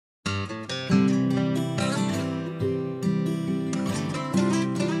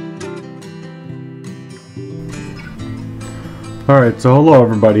Alright, so hello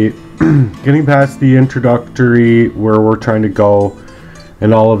everybody. Getting past the introductory where we're trying to go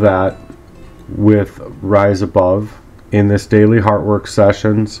and all of that with Rise Above in this daily Heartwork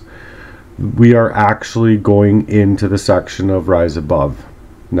sessions, we are actually going into the section of Rise Above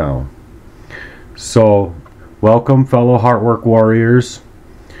now. So welcome fellow Heartwork warriors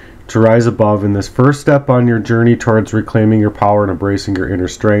to Rise Above in this first step on your journey towards reclaiming your power and embracing your inner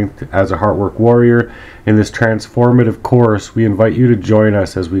strength. As a Heartwork warrior in this transformative course, we invite you to join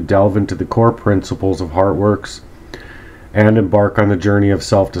us as we delve into the core principles of Heartworks and embark on the journey of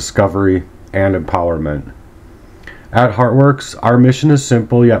self-discovery and empowerment. At Heartworks, our mission is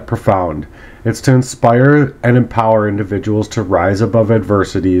simple yet profound. It's to inspire and empower individuals to rise above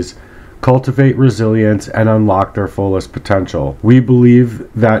adversities, cultivate resilience, and unlock their fullest potential. We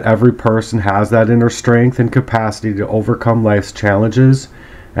believe that every person has that inner strength and capacity to overcome life's challenges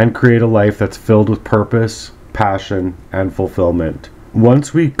and create a life that's filled with purpose, passion, and fulfillment.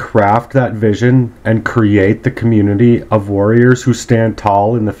 Once we craft that vision and create the community of warriors who stand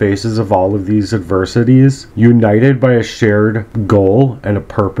tall in the faces of all of these adversities, united by a shared goal and a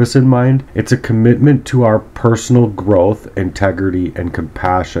purpose in mind, it's a commitment to our personal growth, integrity, and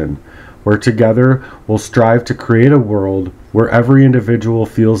compassion, where together we'll strive to create a world where every individual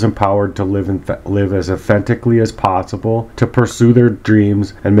feels empowered to live as authentically as possible, to pursue their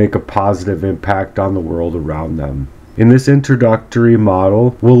dreams, and make a positive impact on the world around them. In this introductory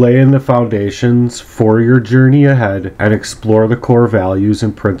model, we'll lay in the foundations for your journey ahead and explore the core values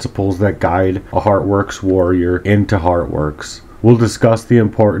and principles that guide a Heartworks warrior into Heartworks. We'll discuss the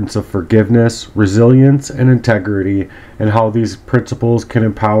importance of forgiveness, resilience, and integrity, and how these principles can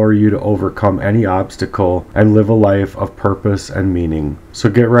empower you to overcome any obstacle and live a life of purpose and meaning. So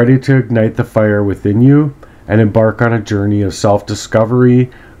get ready to ignite the fire within you and embark on a journey of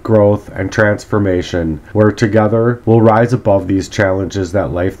self-discovery, growth, and transformation, where together we'll rise above these challenges that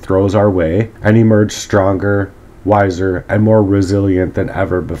life throws our way and emerge stronger, wiser, and more resilient than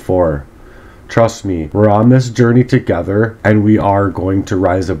ever before. Trust me, we're on this journey together, and we are going to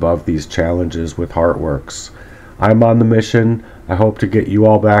rise above these challenges with Heartworks. I'm on the mission. I hope to get you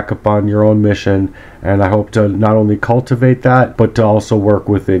all back up on your own mission, and I hope to not only cultivate that, but to also work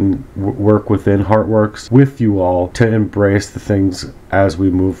within Heartworks with you all to embrace the things as we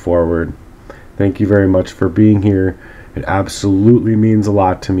move forward. Thank you very much for being here. It absolutely means a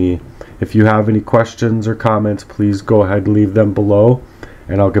lot to me. If you have any questions or comments, please go ahead and leave them below,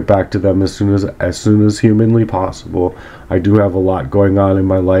 and I'll get back to them as soon as humanly possible. I do have a lot going on in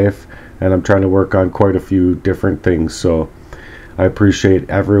my life, and I'm trying to work on quite a few different things, so I appreciate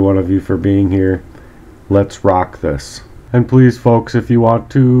every one of you for being here. Let's rock this. And please folks, if you want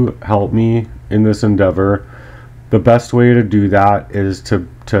to help me in this endeavor, the best way to do that is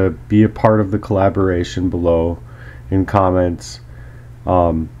to be a part of the collaboration below in comments.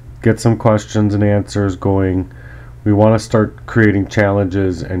 Get some questions and answers going. We want to start creating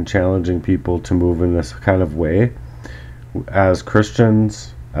challenges and challenging people to move in this kind of way as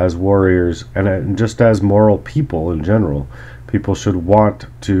Christians, as warriors, and just as moral people in general. People should want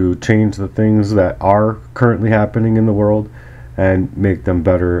to change the things that are currently happening in the world and make them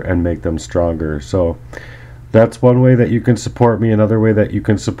better and make them stronger. So that's one way that you can support me. Another way that you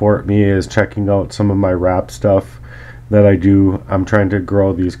can support me is checking out some of my rap stuff that I do. I'm trying to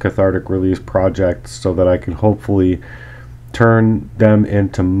grow these cathartic release projects so that I can hopefully turn them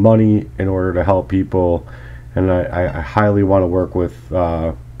into money in order to help people. And I highly want to work with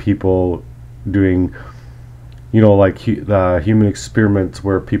people doing, like human experiments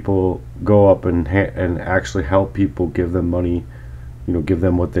where people go up and actually help people, give them money, give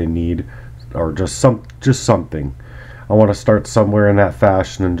them what they need, or just something. I want to start somewhere in that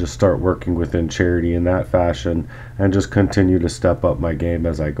fashion and just start working within charity in that fashion and just continue to step up my game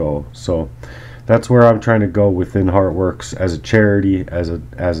as I go. So that's where I'm trying to go within Heartworks as a charity, as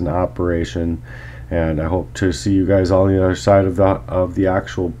an operation, and I hope to see you guys all on the other side of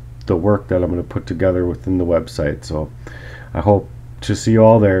the work that I'm going to put together within the website. So I hope to see you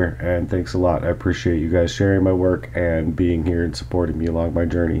all there, and thanks a lot. I appreciate you guys sharing my work and being here and supporting me along my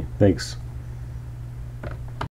journey. Thanks.